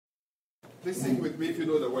Please sing with me if you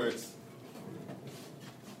know the words.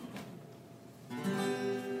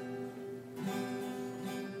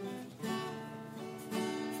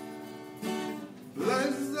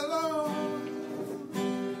 Bless the Lord,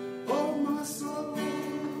 oh my soul,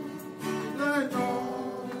 let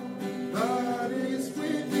all that is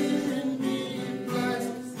within me bless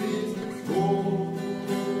His holy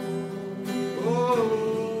name.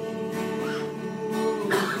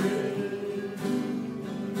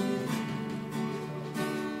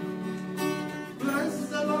 Bless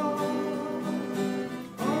the Lord,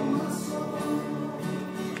 oh my soul,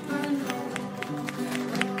 and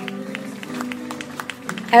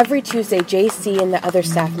Every Tuesday, JC and the other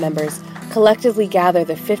staff members collectively gather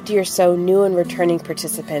the 50 or so new and returning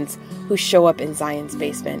participants who show up in Zion's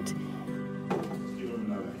basement.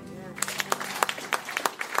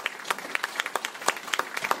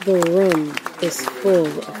 The room is full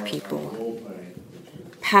of people,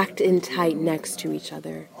 packed in tight next to each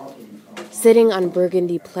other, sitting on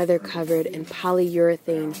burgundy pleather-covered and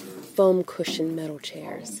polyurethane foam-cushioned metal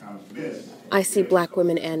chairs. I see black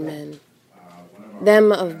women and men.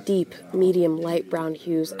 Them of deep, medium, light brown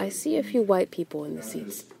hues. I see a few white people in the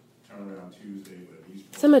seats.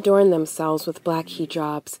 Some adorn themselves with black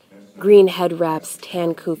hijabs, green head wraps,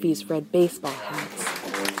 tan kufis, red baseball hats.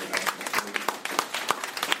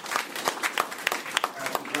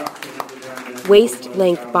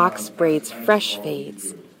 Waist-length box braids, fresh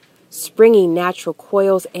fades, springy natural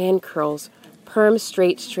coils and curls, perm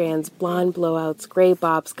straight strands, blonde blowouts, gray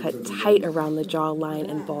bobs cut tight around the jawline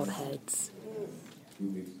and bald heads.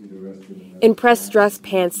 In pressed dress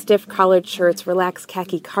pants, stiff collared shirts, relaxed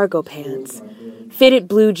khaki cargo pants, fitted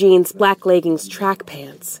blue jeans, black leggings, track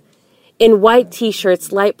pants. In white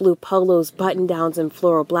t-shirts, light blue polos, button-downs, and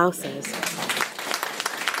floral blouses.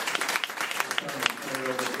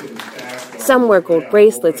 Some wear gold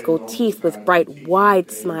bracelets, gold teeth with bright, wide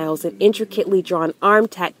smiles, and intricately drawn arm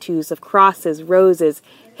tattoos of crosses, roses,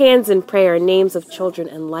 hands in prayer, names of children,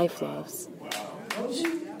 and life loves.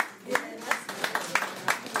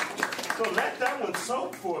 So let that one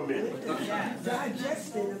soak for a minute.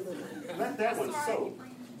 Digest it a little. Let that one soak.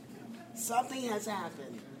 Something has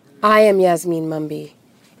happened. I am Yasmin Mumbi,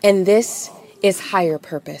 and this is Higher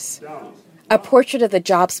Purpose, a portrait of the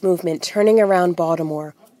jobs movement turning around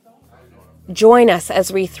Baltimore. Join us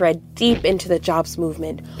as we thread deep into the jobs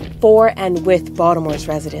movement for and with Baltimore's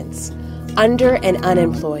residents, under and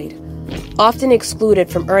unemployed, often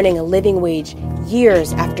excluded from earning a living wage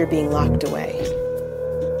years after being locked away.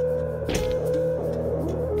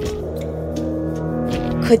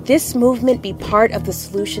 Could this movement be part of the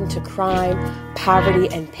solution to crime, poverty,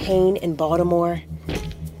 and pain in Baltimore?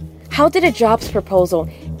 How did a jobs proposal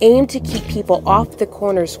aimed to keep people off the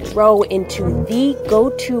corners grow into the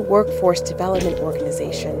go-to workforce development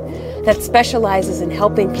organization that specializes in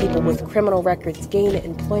helping people with criminal records gain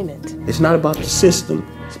employment? It's not about the system,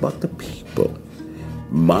 it's about the people.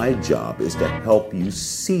 My job is to help you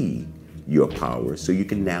see your power so you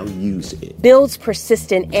can now use it. Builds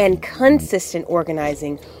persistent and consistent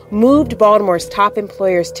organizing moved Baltimore's top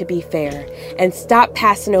employers to be fair and stop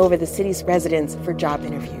passing over the city's residents for job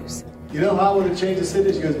interviews. You know how I want to change the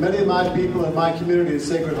city? Because many of my people in my community in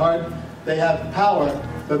Sacred Heart, they have power,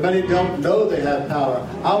 but many don't know they have power.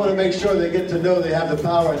 I want to make sure they get to know they have the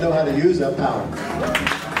power and know how to use that power.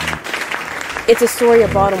 It's a story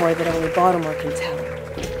of Baltimore that only Baltimore can tell,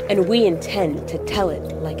 and we intend to tell it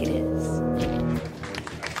like it is.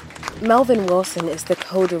 Melvin Wilson is the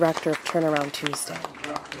co-director of Turnaround Tuesday,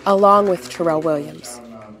 along with Terrell Williams.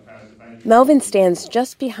 Melvin stands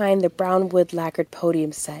just behind the brown wood lacquered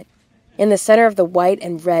podium set, in the center of the white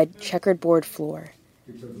and red checkered board floor.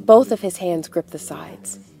 Both of his hands grip the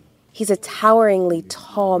sides. He's a toweringly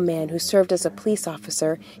tall man who served as a police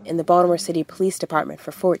officer in the Baltimore City Police Department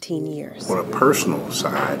for 14 years. On a personal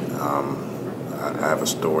side, I have a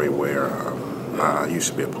story where I used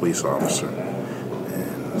to be a police officer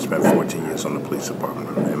and spent 14 years on the police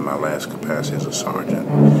department in my last capacity as a sergeant.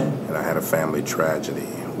 And I had a family tragedy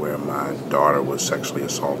where my daughter was sexually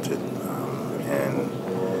assaulted and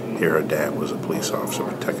here her dad was a police officer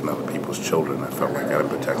protecting other people's children. I felt like I had to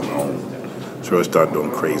protect my own. So I really started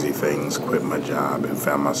doing crazy things, quit my job, and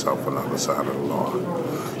found myself on the other side of the law.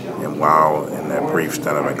 And while in that brief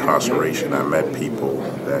stint of incarceration, I met people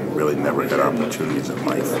that really never had opportunities in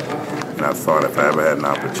life. And I thought if I ever had an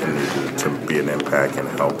opportunity to be an impact and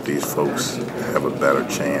help these folks have a better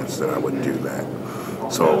chance, that I would do that.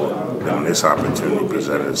 So when this opportunity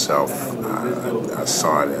presented itself, I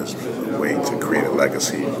saw it as a way to create a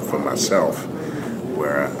legacy for myself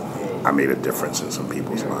where I made a difference in some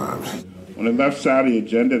people's lives. On the left side of the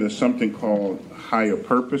agenda, there's something called Higher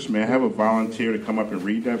Purpose. May I have a volunteer to come up and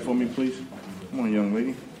read that for me, please? Come on, young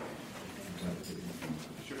lady.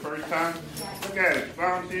 It's your first time? Look at it.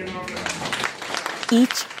 Volunteer on that.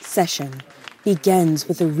 Each session begins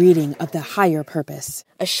with a reading of the Higher Purpose,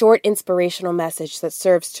 a short inspirational message that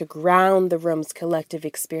serves to ground the room's collective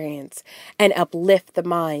experience and uplift the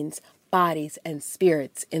minds, bodies, and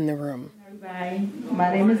spirits in the room. Everybody,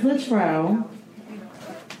 my name is Latrell.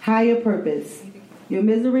 Higher Purpose. Your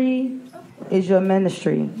misery is your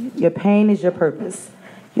ministry. Your pain is your purpose.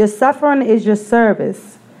 Your suffering is your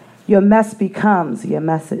service. Your mess becomes your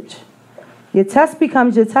message. Your test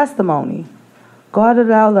becomes your testimony. God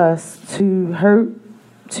allowed us to hurt,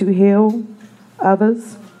 to heal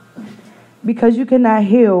others, because you cannot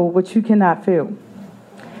heal what you cannot feel.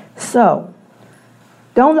 So,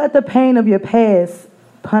 don't let the pain of your past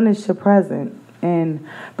punish your present and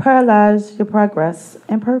paralyze your progress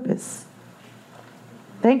and purpose.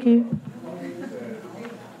 Thank you.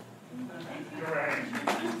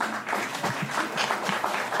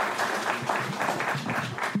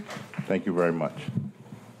 Thank you very much.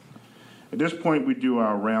 At this point, we do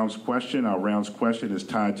our rounds question. Our rounds question is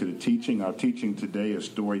tied to the teaching. Our teaching today is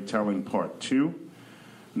Storytelling Part 2.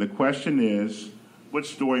 And the question is, what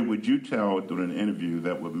story would you tell during an interview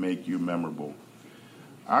that would make you memorable?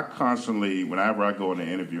 I constantly, whenever I go in an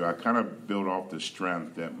interview, I kind of build off the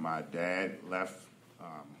strength that my dad left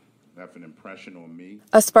an impression on me.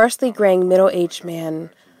 A sparsely graying middle-aged man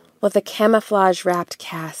with a camouflage-wrapped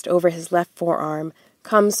cast over his left forearm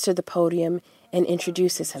comes to the podium and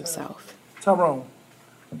introduces himself. Tyrone,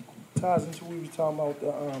 ties into what we were talking about,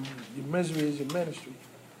 your misery is your ministry.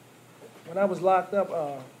 When I was locked up,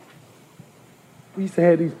 we used to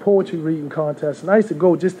have these poetry reading contests, and I used to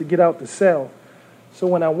go just to get out the cell. So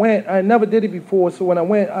when I went, I never did it before, so when I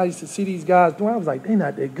went, I used to see these guys doing it. I was like, they're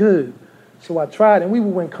not that good. So I tried, and we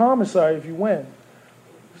would win commissary if you win.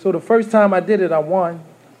 So the first time I did it, I won.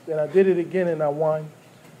 Then I did it again, and I won.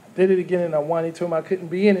 Did it again, and I won. He told me I couldn't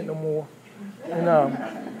be in it no more.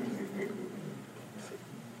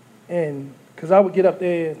 And because I would get up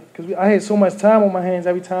there, because I had so much time on my hands,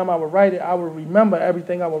 every time I would write it, I would remember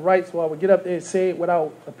everything I would write, so I would get up there and say it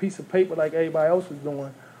without a piece of paper like everybody else was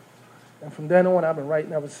doing. And from then on, I've been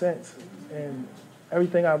writing ever since. And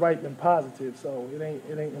everything I write been positive, so it ain't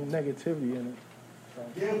no negativity in it. So.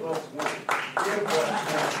 Give us one. Give us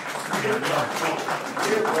one. Give us one.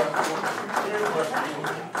 Give us one. Give us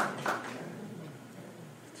one.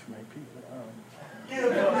 Too many people. Give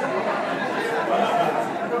us one.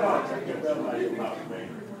 Come on, take your bell out of your mouth, man.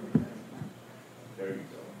 There you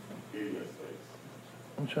go. Give your space.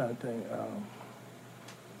 I'm trying to think.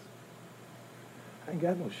 I ain't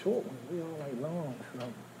got no short ones. We all like long. So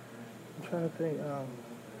I'm trying to think. All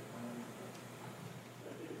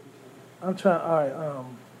right.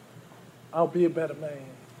 I'll be a better man.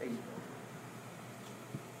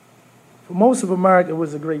 For most of America, it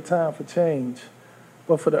was a great time for change.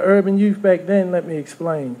 But for the urban youth back then, let me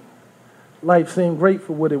explain. Life seemed great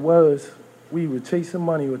for what it was. We were chasing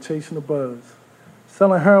money or chasing the buzz.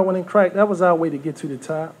 Selling heroin and crack, that was our way to get to the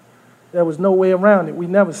top. There was no way around it. We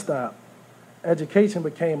never stopped. Education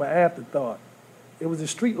became an afterthought. It was a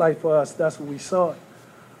street life for us. That's what we sought.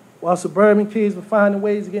 While suburban kids were finding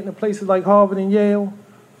ways to get into places like Harvard and Yale,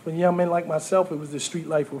 for young men like myself, it was the street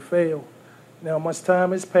life would fail. Now much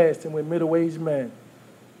time has passed and we're middle-aged men,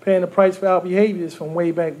 paying the price for our behaviors from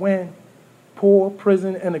way back when. Poor,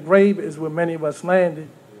 prison, and the grave is where many of us landed,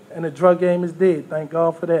 and the drug game is dead. Thank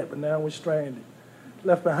God for that, but now we're stranded.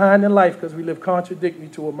 Left behind in life because we live contradictory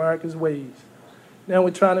to America's ways. Now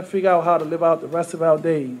we're trying to figure out how to live out the rest of our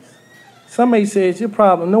days. Some may say it's your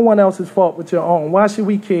problem, no one else's fault but your own. Why should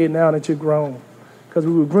we care now that you're grown? Because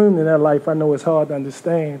we were groomed in that life. I know it's hard to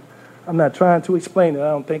understand. I'm not trying to explain it.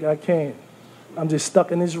 I don't think I can. I'm just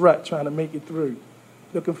stuck in this rut trying to make it through,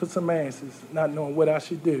 looking for some answers, not knowing what I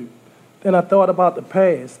should do. Then I thought about the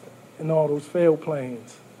past and all those failed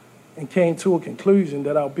plans and came to a conclusion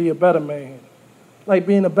that I'll be a better man, like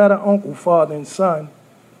being a better uncle, father, and son,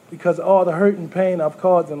 because all the hurt and pain I've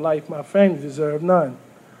caused in life, my family deserved none.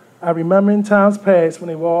 I remember in times past when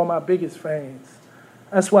they were all my biggest fans.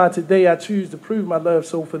 That's why today I choose to prove my love,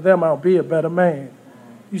 so for them I'll be a better man.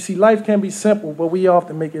 You see, life can be simple, but we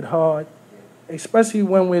often make it hard, especially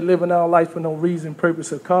when we're living our life for no reason,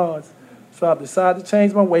 purpose, or cause. So I've decided to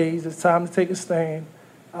change my ways. It's time to take a stand.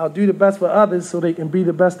 I'll do the best for others so they can be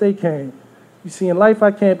the best they can. You see, in life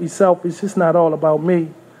I can't be selfish. It's not all about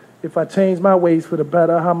me. If I change my ways for the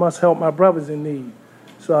better, I must help my brothers in need.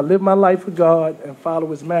 So I live my life for God and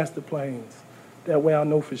follow his master plans. That way I'll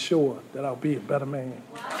know for sure that I'll be a better man.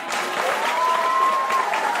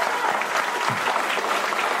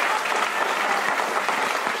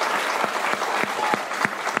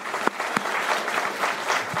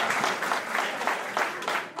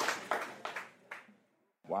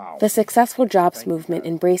 The successful jobs movement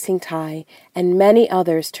embracing Ty and many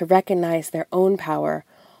others to recognize their own power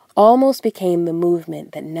almost became the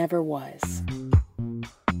movement that never was.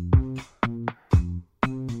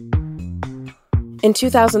 In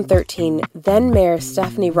 2013, then-Mayor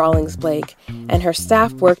Stephanie Rawlings Blake and her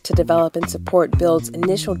staff worked to develop and support Build's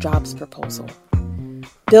initial jobs proposal.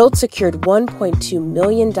 Build secured $1.2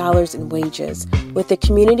 million in wages with the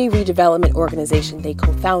community redevelopment organization they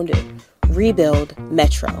co-founded, Rebuild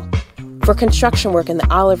Metro, for construction work in the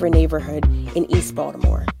Oliver neighborhood in East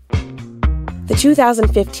Baltimore. The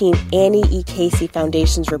 2015 Annie E. Casey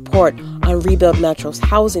Foundation's report on Rebuild Metro's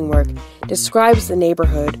housing work describes the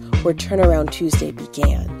neighborhood where Turnaround Tuesday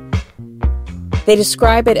began. They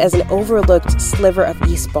describe it as an overlooked sliver of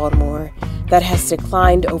East Baltimore that has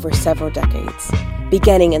declined over several decades,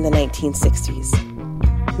 beginning in the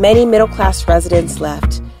 1960s. Many middle-class residents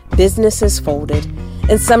left, businesses folded,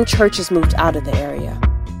 and some churches moved out of the area.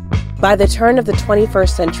 By the turn of the 21st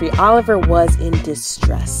century, Oliver was in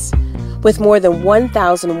distress, with more than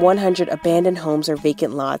 1,100 abandoned homes or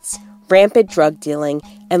vacant lots, rampant drug dealing,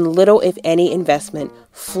 and little, if any, investment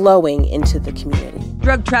flowing into the community.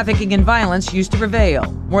 Drug trafficking and violence used to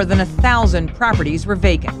prevail. More than 1,000 properties were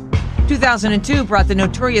vacant. 2002 brought the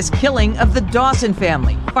notorious killing of the Dawson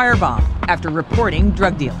family, firebombed after reporting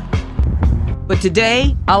drug dealing. But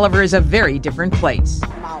today, Oliver is a very different place.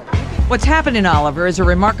 What's happened in Oliver is a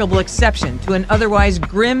remarkable exception to an otherwise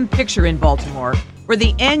grim picture in Baltimore, where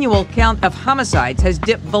the annual count of homicides has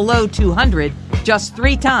dipped below 200 just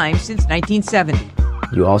 3 times since 1970.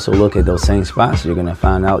 You also look at those same spots, you're going to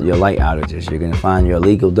find out your light outages, you're going to find your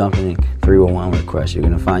illegal dumping 311 requests, you're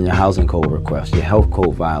going to find your housing code requests, your health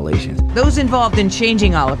code violations. Those involved in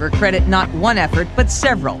changing Oliver credit not one effort, but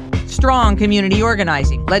several. Strong community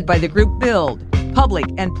organizing led by the group Build, public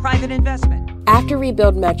and private investment. After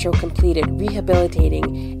Rebuild Metro completed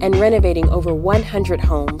rehabilitating and renovating over 100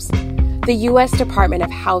 homes, the U.S. Department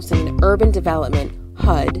of Housing and Urban Development,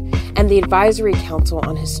 HUD, and the Advisory Council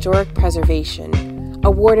on Historic Preservation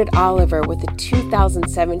awarded Oliver with the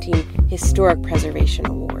 2017 Historic Preservation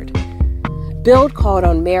Award. Build called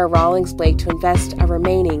on Mayor Rawlings Blake to invest a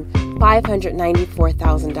remaining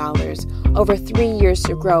 $594,000 over 3 years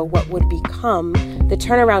to grow what would become the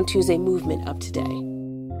Turnaround Tuesday movement of today.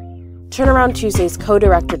 Turnaround Tuesday's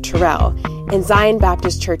co-director Terrell and Zion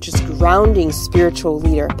Baptist Church's grounding spiritual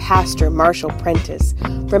leader, Pastor Marshall Prentice,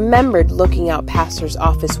 remembered looking out Pastor's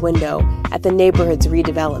office window at the neighborhood's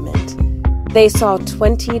redevelopment. They saw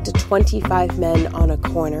 20 to 25 men on a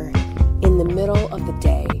corner in the middle of the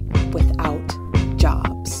day without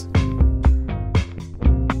jobs.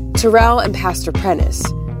 Terrell and Pastor Prentice,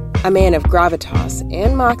 a man of gravitas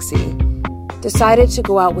and moxie, decided to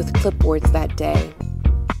go out with clipboards that day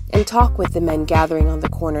and talk with the men gathering on the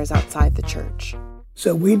corners outside the church.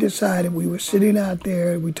 So we decided, we were sitting out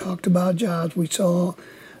there, we talked about jobs, we saw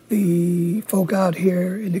the folk out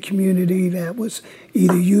here in the community that was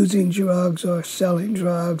either using drugs or selling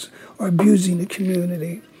drugs or abusing the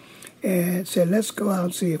community, and said, let's go out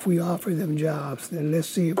and see if we offer them jobs, and let's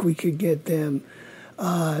see if we could get them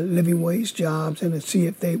living wage jobs, and to see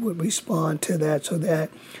if they would respond to that, so that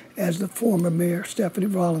as the former mayor, Stephanie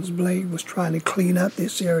Rawlings Blake, was trying to clean up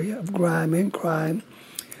this area of grime and crime,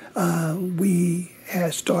 we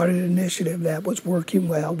had started an initiative that was working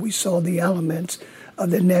well. We saw the elements of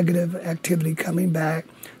the negative activity coming back.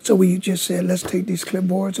 So we just said, let's take these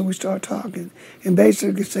clipboards, and we start talking. And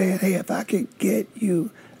basically saying, hey, if I could get you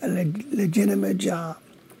a legitimate job,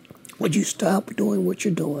 would you stop doing what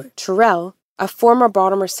you're doing? Terrell, a former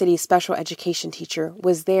Baltimore City special education teacher,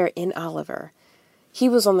 was there in Oliver. He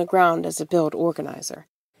was on the ground as a Build organizer.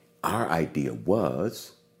 Our idea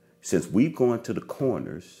was, since we've gone to the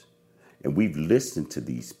corners and we've listened to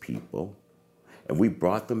these people and we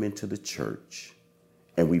brought them into the church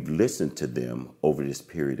and we've listened to them over this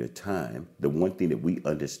period of time, the one thing that we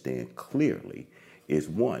understand clearly is,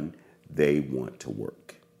 one, they want to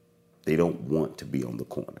work. They don't want to be on the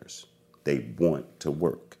corners. They want to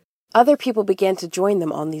work. Other people began to join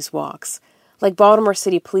them on these walks, like Baltimore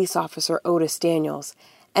City police officer Otis Daniels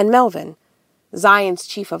and Melvin, Zion's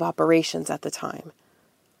chief of operations at the time.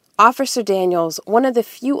 Officer Daniels, one of the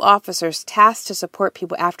few officers tasked to support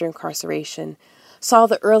people after incarceration, saw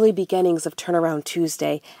the early beginnings of Turnaround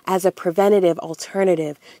Tuesday as a preventative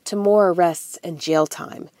alternative to more arrests and jail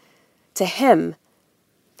time. To him,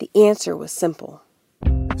 the answer was simple.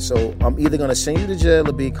 So I'm either going to send you to jail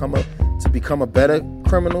or become a better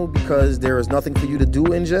criminal, because there is nothing for you to do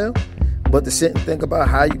in jail, but to sit and think about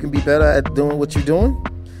how you can be better at doing what you're doing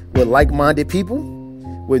with like-minded people,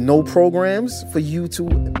 with no programs for you to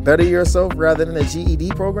better yourself rather than a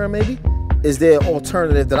GED program maybe. is there an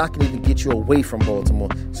alternative that I can even get you away from Baltimore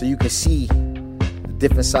so you can see the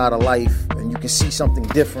different side of life and you can see something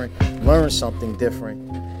different, learn something different,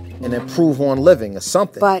 and improve on living or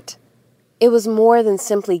something. But it was more than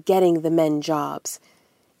simply getting the men jobs.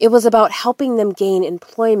 It was about helping them gain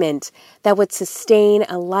employment that would sustain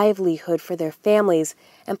a livelihood for their families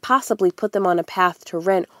and possibly put them on a path to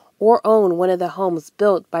rent or own one of the homes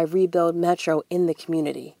built by Rebuild Metro in the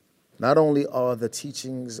community. Not only are the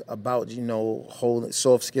teachings about, holding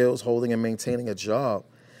soft skills, holding and maintaining a job,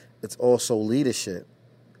 it's also leadership,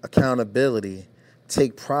 accountability,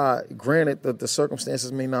 take pride. Granted that the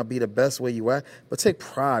circumstances may not be the best where you at, but take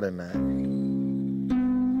pride in that.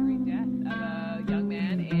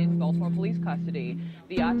 Baltimore police custody.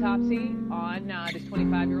 The autopsy on this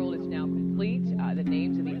 25-year-old is now complete. The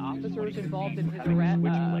names of the officers involved in his arrest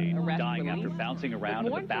dying after bouncing around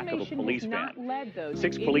in the back of a police van.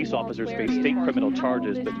 6 police officers face state criminal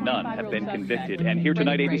charges, but none have been convicted. And here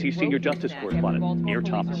tonight, ABC senior justice correspondent Near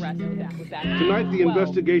Thomas. Tonight, the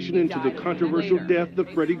investigation into the controversial death of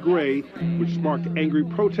Freddie Gray, which sparked angry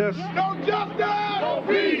protests No justice! No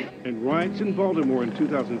peace! and riots in Baltimore in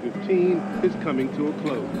 2015, is coming to a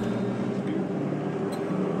close.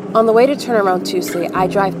 On the way to Turnaround Tuesday, I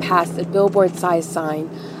drive past a billboard-sized sign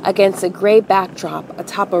against a gray backdrop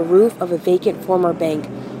atop a roof of a vacant former bank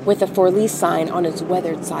with a for lease sign on its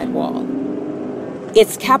weathered side wall.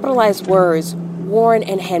 Its capitalized words, worn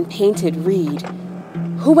and hand-painted, read,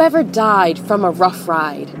 "Whoever died from a rough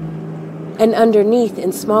ride." And underneath,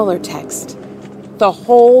 in smaller text, "The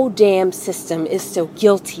whole damn system is still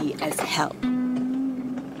guilty as hell."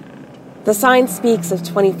 The sign speaks of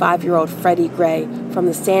 25-year-old Freddie Gray from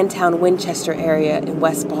the Sandtown, Winchester area in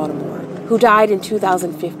West Baltimore, who died in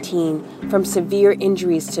 2015 from severe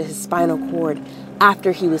injuries to his spinal cord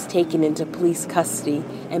after he was taken into police custody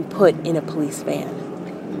and put in a police van.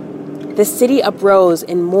 The city uprose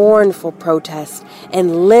in mournful protest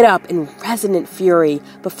and lit up in resonant fury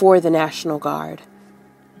before the National Guard.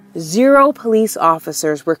 0 police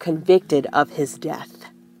officers were convicted of his death.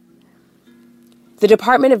 The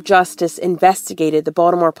Department of Justice investigated the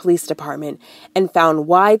Baltimore Police Department and found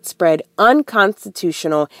widespread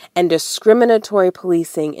unconstitutional and discriminatory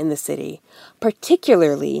policing in the city,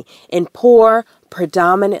 particularly in poor,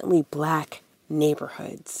 predominantly black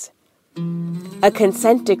neighborhoods. A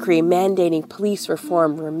consent decree mandating police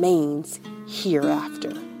reform remains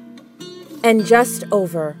hereafter. And just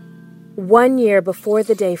over 1 year before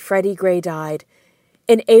the day Freddie Gray died,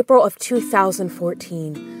 in April of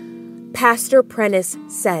 2014, Pastor Prentice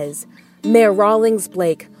says Mayor Rawlings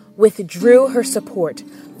Blake withdrew her support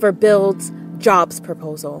for Build's jobs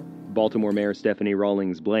proposal. Baltimore Mayor Stephanie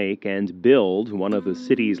Rawlings Blake and Build, one of the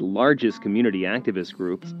city's largest community activist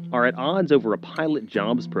groups, are at odds over a pilot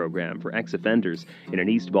jobs program for ex-offenders in an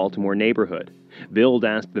East Baltimore neighborhood. Build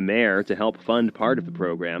asked the mayor to help fund part of the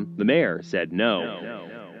program. The mayor said no.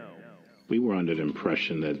 We were under the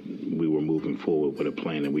impression that we were moving forward with a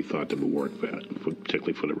plan that we thought that would work better,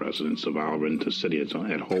 particularly for the residents of Auburn, the city at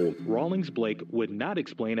whole. Rawlings Blake would not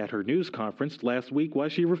explain at her news conference last week why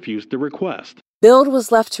she refused the request. Build was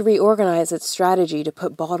left to reorganize its strategy to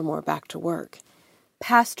put Baltimore back to work.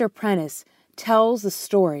 Pastor Prentice tells the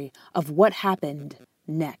story of what happened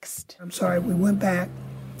next. We went back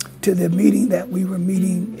to the meeting that we were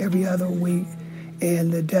meeting every other week.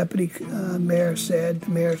 And the deputy mayor said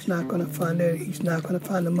the mayor's not going to fund it. He's not going to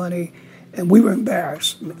fund the money. And we were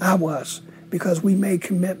embarrassed. I was, because we made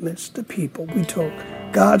commitments to people. We told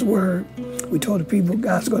God's word. We told the people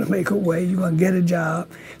God's going to make a way. You're going to get a job.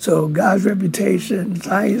 So God's reputation,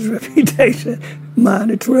 Zion's reputation, mine,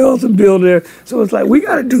 the trails and Bill there. So it's like, we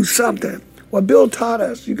got to do something. What Bill taught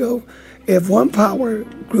us, if one power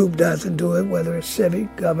group doesn't do it, whether it's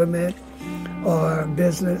civic, government, or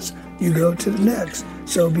business, you go to the next.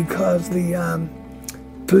 So because the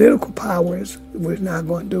political powers were not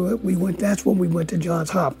going to do it, that's when we went to Johns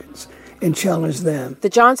Hopkins and challenged them. The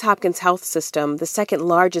Johns Hopkins Health System, the second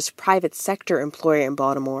largest private sector employer in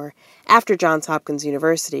Baltimore, after Johns Hopkins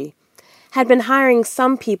University, had been hiring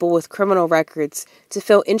some people with criminal records to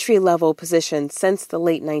fill entry-level positions since the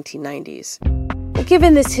late 1990s.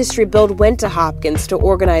 Given this history, Build went to Hopkins to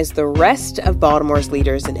organize the rest of Baltimore's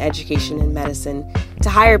leaders in education and medicine to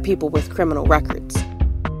hire people with criminal records.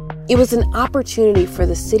 It was an opportunity for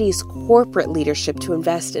the city's corporate leadership to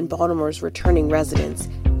invest in Baltimore's returning residents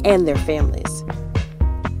and their families.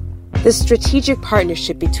 The strategic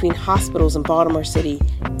partnership between hospitals in Baltimore City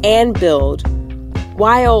and Build,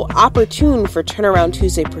 while opportune for Turnaround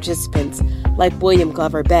Tuesday participants like William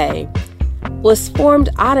Glover Bay, was formed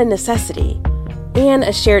out of necessity and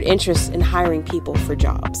a shared interest in hiring people for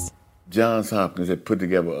jobs. Johns Hopkins had put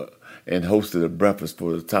together and hosted a breakfast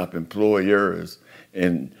for the top employers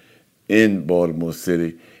in Baltimore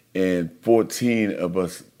City, and 14 of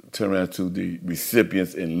us turned around to the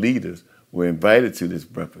recipients and leaders were invited to this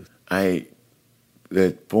breakfast. I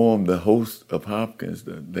that formed the host of Hopkins,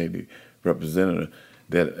 the lady representative,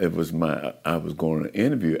 that it was I was going to an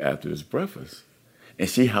interview after this breakfast. And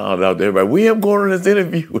she hollered out to everybody, "William going to this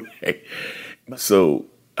interview." So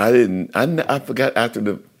I forgot after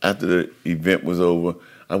the event was over,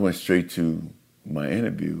 I went straight to my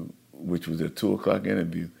interview, which was a 2:00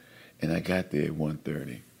 interview, and I got there at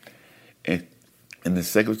 1:30. And the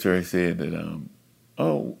secretary said that,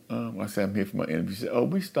 I said, "I'm here for my interview." She said, "Oh,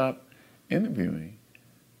 we stopped interviewing."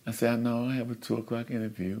 I said, "No, I have a 2:00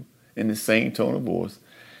 interview," in the same tone of voice.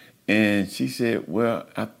 And she said, "Well,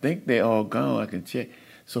 I think they all gone. I can check."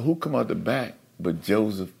 So who come out the back but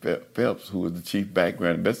Joseph Phelps, who was the chief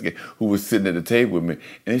background investigator, who was sitting at the table with me.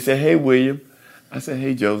 And he said, "Hey, William." I said,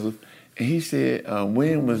 "Hey, Joseph." And he said,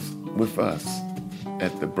 William was with us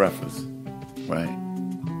at the breakfast, right?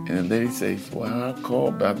 And the lady says, "Well, I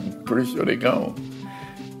called, but I'm pretty sure they're gone."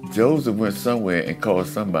 Joseph went somewhere and called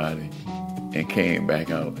somebody and came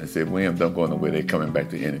back out and said, "William, don't go nowhere. They're coming back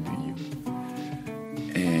to interview you."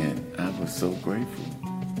 And I was so grateful.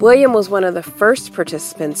 William was one of the first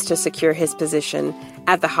participants to secure his position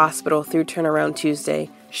at the hospital through Turnaround Tuesday,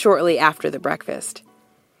 shortly after the breakfast.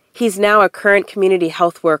 He's now a current community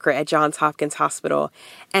health worker at Johns Hopkins Hospital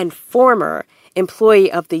and former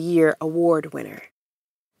Employee of the Year award winner.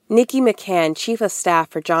 Nikki McCann, Chief of Staff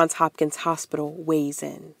for Johns Hopkins Hospital, weighs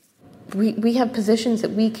in. We have positions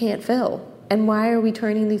that we can't fill, and why are we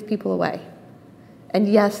turning these people away? And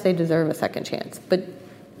yes, they deserve a second chance, but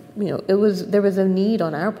there was a need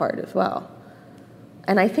on our part as well.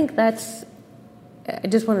 And I think I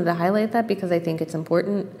just wanted to highlight that because I think it's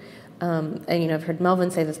important. And I've heard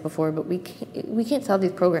Melvin say this before, but we can't sell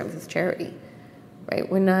these programs as charity,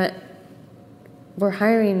 right? We're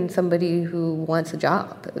hiring somebody who wants a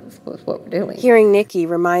job, is what we're doing. Hearing Nikki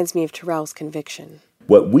reminds me of Terrell's conviction.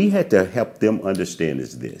 What we had to help them understand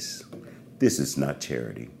is this. This is not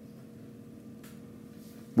charity.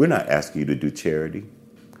 We're not asking you to do charity.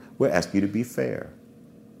 We're asking you to be fair.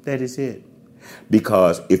 That is it.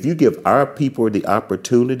 Because if you give our people the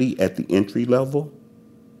opportunity at the entry level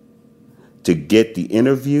to get the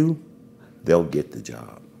interview, they'll get the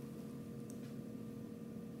job.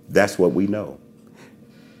 That's what we know.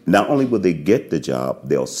 Not only will they get the job,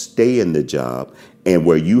 they'll stay in the job. And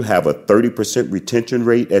where you have a 30% retention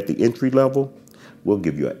rate at the entry level, we'll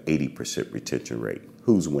give you an 80% retention rate.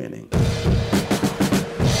 Who's winning?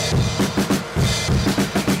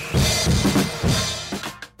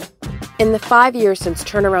 In the 5 years since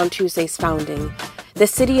Turnaround Tuesday's founding, the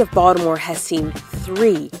city of Baltimore has seen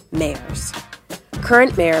 3 mayors.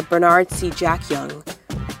 Current Mayor Bernard C. Jack Young,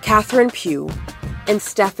 Catherine Pugh, and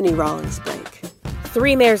Stephanie Rawlings Blake.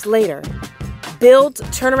 3 mayors later, Build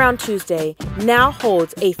Turnaround Tuesday now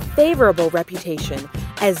holds a favorable reputation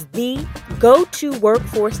as the go-to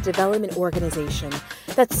workforce development organization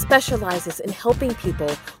that specializes in helping people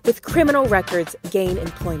with criminal records gain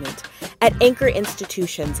employment at anchor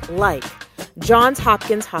institutions like Johns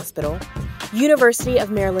Hopkins Hospital, University of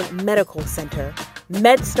Maryland Medical Center,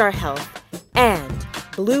 MedStar Health, and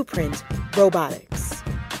Blueprint Robotics.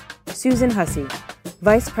 Susan Hussey,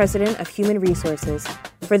 Vice President of Human Resources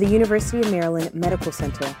for the University of Maryland Medical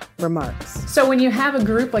Center, remarks. So when you have a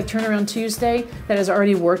group like Turnaround Tuesday that has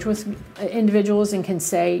already worked with individuals and can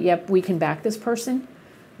say, yep, we can back this person,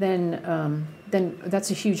 then that's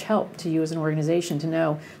a huge help to you as an organization to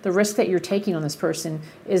know the risk that you're taking on this person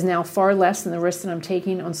is now far less than the risk that I'm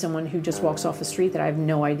taking on someone who just walks off the street that I have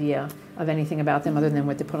no idea of anything about them other than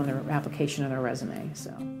what they put on their application or their resume.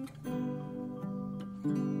 So.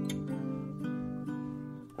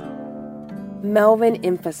 Melvin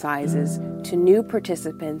emphasizes to new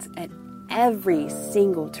participants at every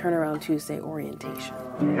single Turnaround Tuesday orientation.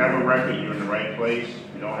 If you have a record, you're in the right place.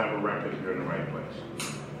 If you don't have a record, you're in the right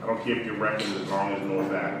place. I don't care if your record is as long as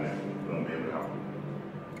North Avenue. We don't be able to help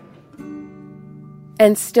you.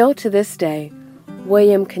 And still to this day,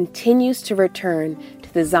 William continues to return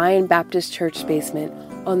to the Zion Baptist Church basement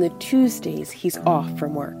on the Tuesdays he's off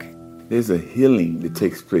from work. There's a healing that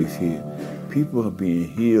takes place here. People are being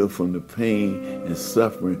healed from the pain and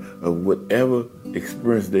suffering of whatever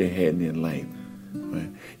experience they had in their life. Right?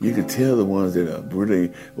 You can tell the ones that are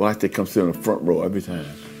really, watch, they come sit on the front row every time.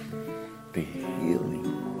 They're healing.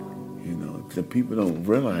 The people don't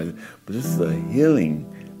realize it, but this is a healing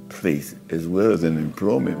place as well as an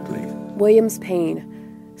employment place. William's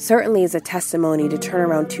pain certainly is a testimony to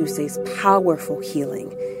Turnaround Tuesday's powerful healing.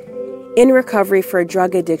 In recovery for a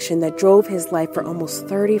drug addiction that drove his life for almost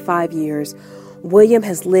 35 years, William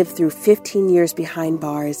has lived through 15 years behind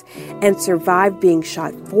bars and survived being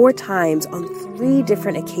shot 4 times on 3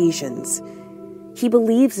 different occasions. He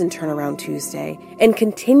believes in Turnaround Tuesday and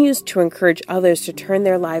continues to encourage others to turn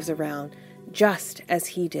their lives around, just as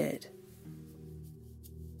he did.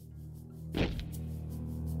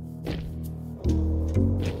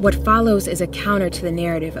 What follows is a counter to the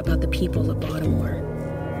narrative about the people of Baltimore.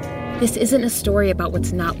 This isn't a story about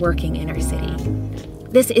what's not working in our city.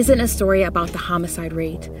 This isn't a story about the homicide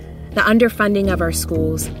rate, the underfunding of our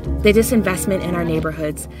schools, the disinvestment in our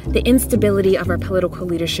neighborhoods, the instability of our political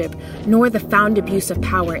leadership, nor the found abuse of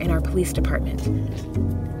power in our police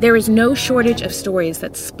department. There is no shortage of stories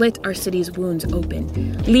that split our city's wounds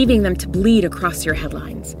open, leaving them to bleed across your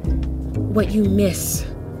headlines. What you miss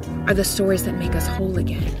are the stories that make us whole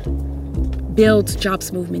again. Build's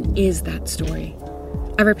jobs movement is that story,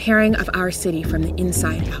 a repairing of our city from the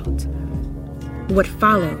inside out. What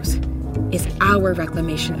follows is our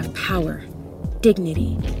reclamation of power,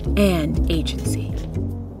 dignity, and agency.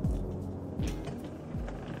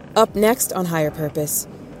 Up next on Higher Purpose,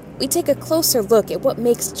 we take a closer look at what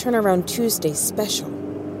makes Turnaround Tuesday special.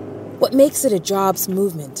 What makes it a jobs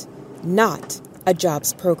movement, not a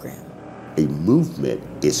jobs program. A movement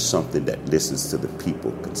is something that listens to the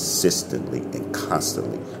people consistently and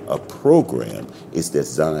constantly. A program is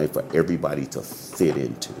designed for everybody to fit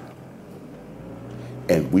into.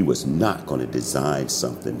 And we was not going to design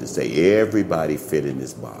something to say everybody fit in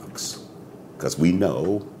this box, because we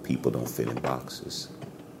know people don't fit in boxes.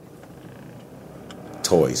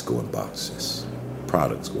 Toys go in boxes.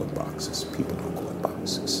 Products go in boxes. People don't go in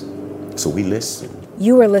boxes. So we listen.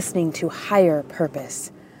 You are listening to Higher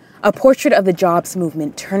Purpose, a portrait of the jobs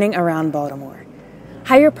movement turning around Baltimore.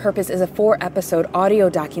 Higher Purpose is a 4-episode audio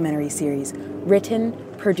documentary series written,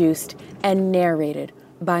 produced, and narrated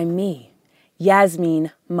by me,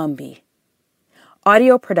 Yasmin Mumby.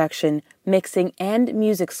 Audio production, mixing, and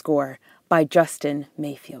music score by Justin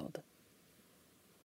Mayfield.